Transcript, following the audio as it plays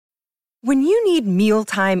When you need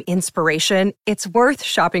mealtime inspiration, it's worth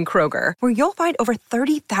shopping Kroger, where you'll find over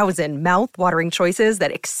 30,000 mouth-watering choices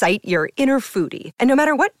that excite your inner foodie. And no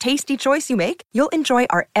matter what tasty choice you make, you'll enjoy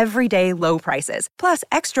our everyday low prices, plus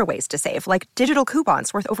extra ways to save, like digital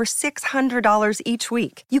coupons worth over $600 each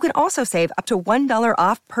week. You can also save up to $1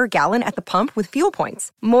 off per gallon at the pump with fuel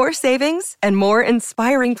points. More savings and more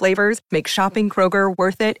inspiring flavors make shopping Kroger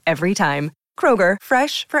worth it every time. Kroger,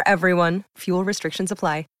 fresh for everyone. Fuel restrictions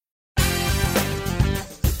apply.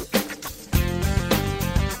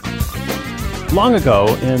 Long ago,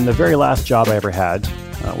 in the very last job I ever had,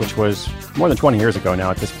 which was more than 20 years ago now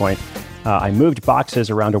at this point, I moved boxes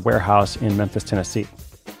around a warehouse in Memphis, Tennessee.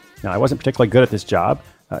 Now, I wasn't particularly good at this job,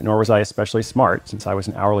 nor was I especially smart, since I was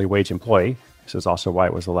an hourly wage employee. This is also why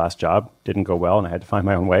it was the last job. Didn't go well, and I had to find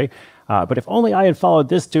my own way. But if only I had followed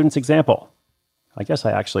this student's example. I guess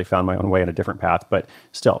I actually found my own way in a different path, but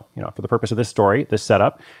still, for the purpose of this story, this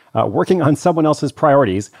setup, working on someone else's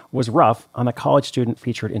priorities was rough on the college student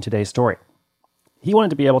featured in today's story. He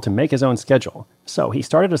wanted to be able to make his own schedule, so he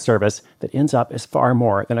started a service that ends up as far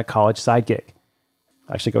more than a college side gig.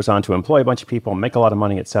 Actually goes on to employ a bunch of people, make a lot of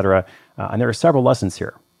money, etc. And there are several lessons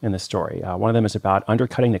here in this story. One of them is about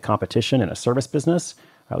undercutting the competition in a service business,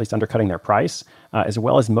 or at least undercutting their price, as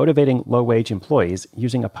well as motivating low-wage employees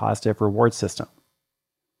using a positive reward system.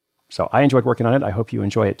 So I enjoyed working on it. I hope you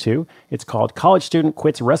enjoy it too. It's called College Student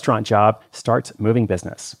Quits Restaurant Job, Starts Moving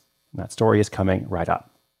Business. And that story is coming right up.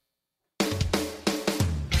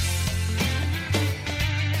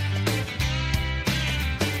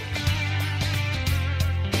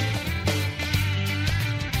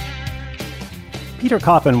 Peter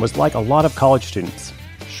Coffin was like a lot of college students,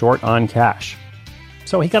 short on cash.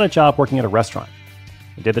 So he got a job working at a restaurant.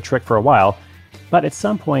 He did the trick for a while, but at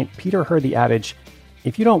some point, Peter heard the adage,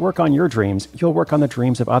 if you don't work on your dreams, you'll work on the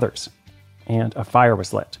dreams of others. And a fire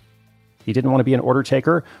was lit. He didn't want to be an order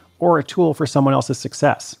taker or a tool for someone else's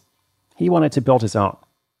success. He wanted to build his own.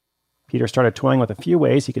 Peter started toying with a few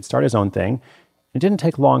ways he could start his own thing. It didn't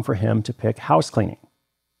take long for him to pick house cleaning.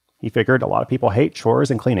 He figured a lot of people hate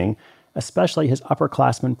chores and cleaning, especially his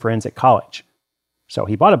upperclassmen friends at college. So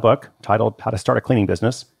he bought a book titled How to Start a Cleaning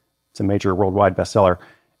Business. It's a major worldwide bestseller,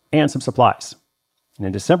 and some supplies. And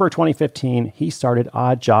in December 2015, he started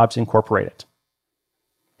Odd Jobs Incorporated.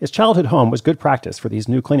 His childhood home was good practice for these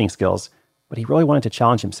new cleaning skills, but he really wanted to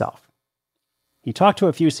challenge himself. He talked to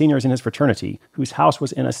a few seniors in his fraternity whose house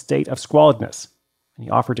was in a state of squalidness, and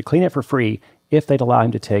he offered to clean it for free if they'd allow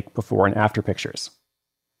him to take before and after pictures.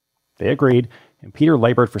 They agreed, and Peter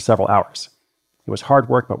labored for several hours. It was hard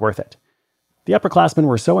work, but worth it. The upperclassmen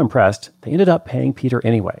were so impressed, they ended up paying Peter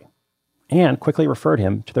anyway, and quickly referred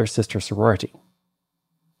him to their sister sorority.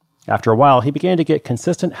 After a while, he began to get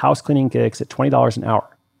consistent house cleaning gigs at $20 an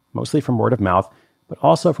hour, mostly from word of mouth, but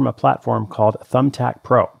also from a platform called Thumbtack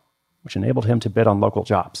Pro, which enabled him to bid on local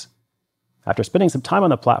jobs. After spending some time on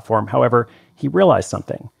the platform, however, he realized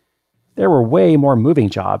something. There were way more moving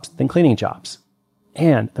jobs than cleaning jobs.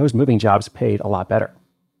 And those moving jobs paid a lot better.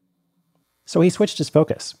 So he switched his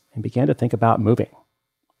focus and began to think about moving.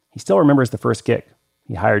 He still remembers the first gig.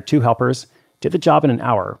 He hired 2 helpers, did the job in an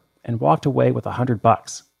hour, and walked away with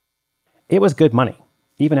 $100. It was good money,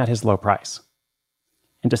 even at his low price.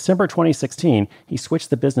 In December 2016, he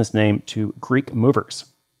switched the business name to Greek Movers.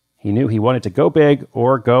 He knew he wanted to go big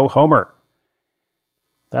or go Homer.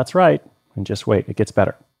 That's right, and just wait, it gets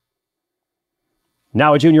better.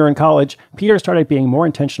 Now a junior in college, Peter started being more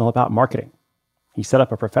intentional about marketing. He set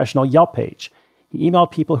up a professional Yelp page. He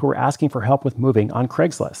emailed people who were asking for help with moving on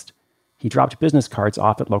Craigslist. He dropped business cards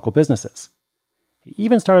off at local businesses. He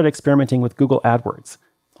even started experimenting with Google AdWords,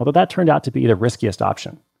 although that turned out to be the riskiest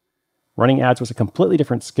option. Running ads was a completely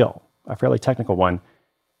different skill, a fairly technical one,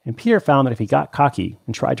 and Peter found that if he got cocky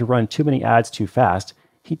and tried to run too many ads too fast,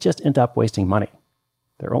 he'd just end up wasting money.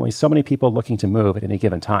 There are only so many people looking to move at any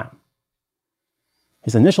given time.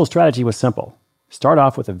 His initial strategy was simple. Start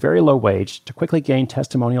off with a very low wage to quickly gain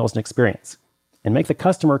testimonials and experience, and make the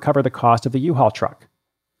customer cover the cost of the U-Haul truck.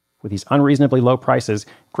 With these unreasonably low prices,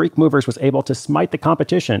 Greek Movers was able to smite the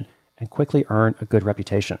competition and quickly earn a good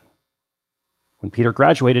reputation. When Peter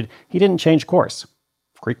graduated, he didn't change course.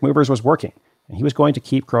 Greek Movers was working, and he was going to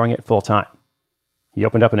keep growing it full time. He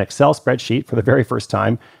opened up an Excel spreadsheet for the very first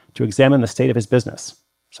time to examine the state of his business,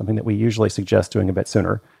 something that we usually suggest doing a bit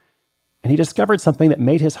sooner. And he discovered something that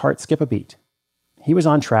made his heart skip a beat. He was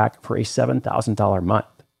on track for a $7,000 month.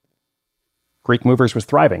 Greek Movers was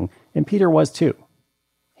thriving, and Peter was too.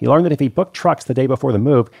 He learned that if he booked trucks the day before the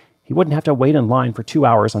move, he wouldn't have to wait in line for 2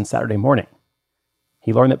 hours on Saturday morning.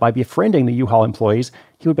 He learned that by befriending the U-Haul employees,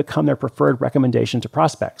 he would become their preferred recommendation to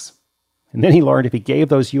prospects. And then he learned if he gave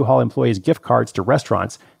those U-Haul employees gift cards to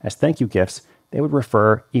restaurants as thank you gifts, they would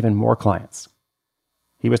refer even more clients.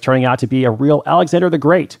 He was turning out to be a real Alexander the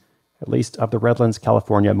Great, at least of the Redlands,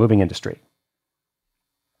 California moving industry.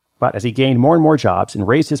 But as he gained more and more jobs and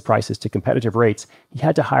raised his prices to competitive rates, he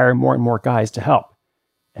had to hire more and more guys to help.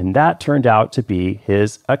 And that turned out to be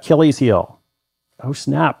his Achilles heel. Oh,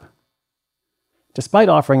 snap. Despite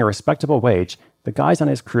offering a respectable wage, the guys on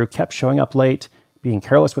his crew kept showing up late, being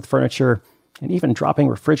careless with furniture, and even dropping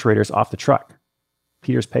refrigerators off the truck.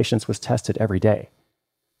 Peter's patience was tested every day.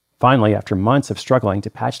 Finally, after months of struggling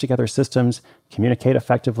to patch together systems, communicate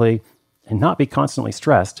effectively, and not be constantly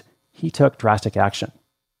stressed, he took drastic action.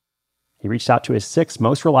 He reached out to his 6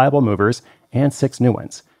 most reliable movers and 6 new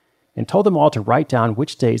ones, and told them all to write down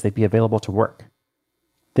which days they'd be available to work.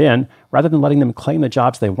 Then, rather than letting them claim the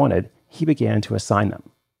jobs they wanted, he began to assign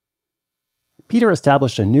them. Peter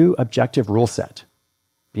established a new objective rule set.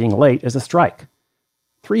 Being late is a strike.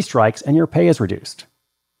 3 strikes and your pay is reduced.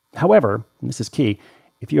 However, and this is key,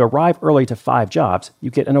 if you arrive early to 5 jobs,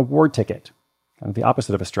 you get an award ticket, kind of the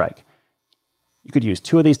opposite of a strike. You could use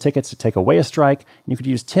 2 of these tickets to take away a strike, and you could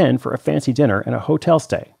use 10 for a fancy dinner and a hotel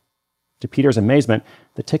stay. To Peter's amazement,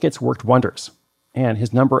 the tickets worked wonders, and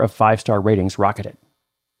his number of 5-star ratings rocketed.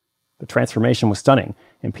 The transformation was stunning,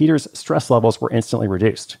 and Peter's stress levels were instantly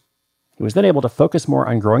reduced. He was then able to focus more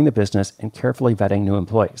on growing the business and carefully vetting new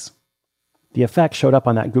employees. The effect showed up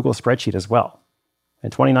on that Google spreadsheet as well. In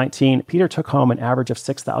 2019, Peter took home an average of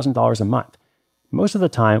 $6,000 a month, most of the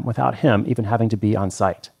time without him even having to be on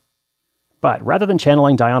site. But rather than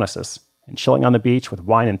channeling Dionysus and chilling on the beach with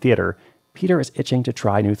wine and theater, Peter is itching to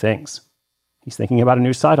try new things. He's thinking about a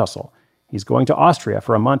new side hustle. He's going to Austria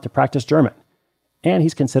for a month to practice German. And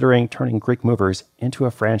he's considering turning Greek Movers into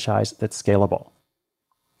a franchise that's scalable.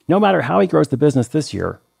 No matter how he grows the business this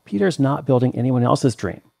year, Peter's not building anyone else's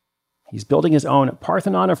dream. He's building his own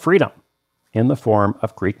Parthenon of freedom in the form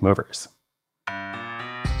of Greek Movers.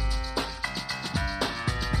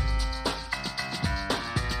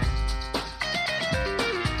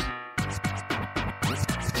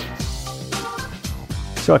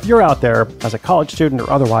 So if you're out there as a college student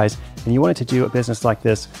or otherwise, and you wanted to do a business like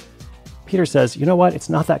this, Peter says, you know what? It's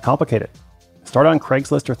not that complicated. Start on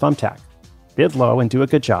Craigslist or Thumbtack. Bid low and do a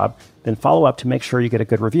good job, then follow up to make sure you get a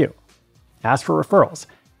good review. Ask for referrals.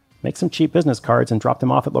 Make some cheap business cards and drop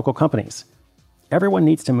them off at local companies. Everyone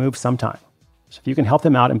needs to move sometime. So if you can help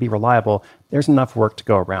them out and be reliable, there's enough work to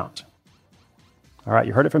go around. All right,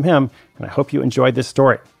 you heard it from him, and I hope you enjoyed this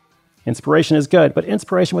story. Inspiration is good, but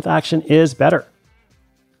inspiration with action is better.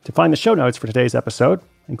 To find the show notes for today's episode,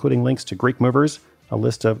 including links to Greek Movers, a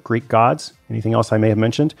list of Greek gods, anything else I may have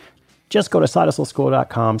mentioned, just go to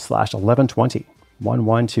sidehustleschool.com/1120,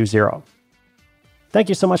 1120. Thank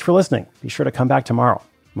you so much for listening. Be sure to come back tomorrow.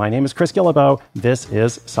 My name is Chris Guillebeau. This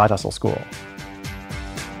is Side Hustle School.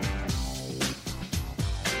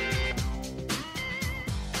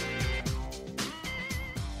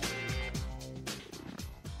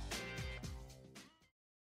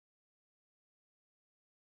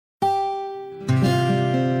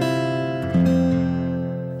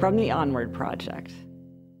 From the Onward Project.